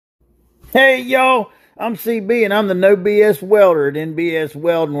Hey y'all, I'm CB and I'm the No BS welder at NBS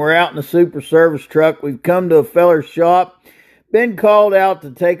Welding. We're out in the super service truck. We've come to a feller's shop. Been called out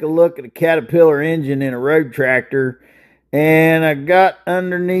to take a look at a Caterpillar engine in a road tractor. And I got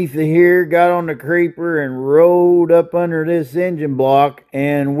underneath of here, got on the creeper and rolled up under this engine block.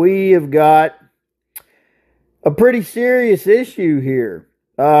 And we have got a pretty serious issue here.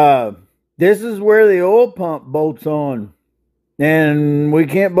 This is where the oil pump bolts on. And we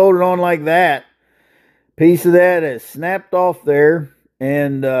can't bolt it on like that. Piece of that has snapped off there.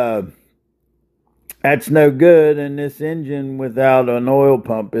 And that's no good. And this engine without an oil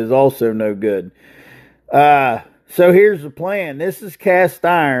pump is also no good. So here's the plan. This is cast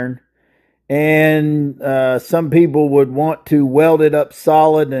iron. And some people would want to weld it up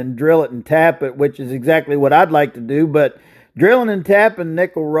solid and drill it and tap it, which is exactly what I'd like to do. But drilling and tapping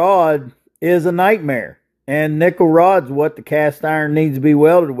nickel rod is a nightmare. And nickel rod's what the cast iron needs to be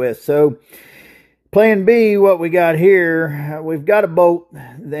welded with. So plan B, what we got here, we've got a bolt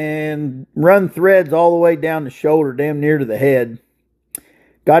and run threads all the way down the shoulder, damn near to the head.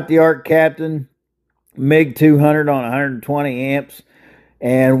 Got the Arc Captain MiG 200 on 120 amps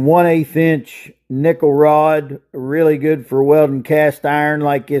and 1/8 inch nickel rod, really good for welding cast iron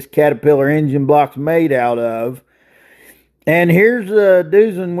like this Caterpillar engine block's made out of. And here's the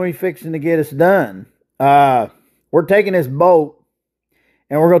doozin' we fixing to get us done. We're taking this bolt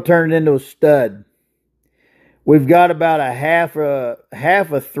and we're going to turn it into a stud. We've got about a half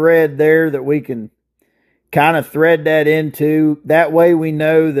a thread there that we can kind of thread that into. That way we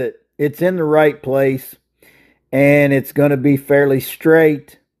know that it's in the right place and it's going to be fairly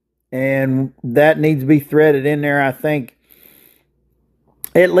straight. And that needs to be threaded in there, I think,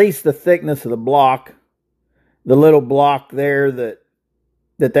 at least the thickness of the block, the little block there that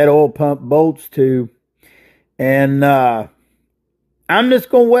oil pump bolts to. And I'm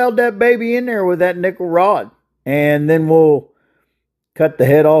just going to weld that baby in there with that nickel rod. And then we'll cut the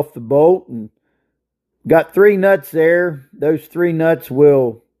head off the bolt. And got 3 nuts there. Those 3 nuts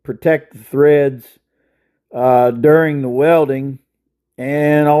will protect the threads during the welding.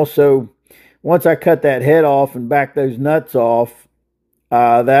 And also, once I cut that head off and back those nuts off,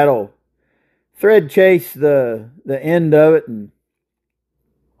 that'll thread chase the end of it and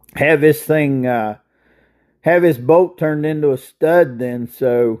have this thing... have this bolt turned into a stud then.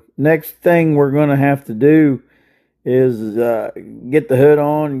 So next thing we're going to have to do is get the hood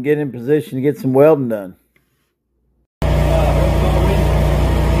on and get in position to get some welding done.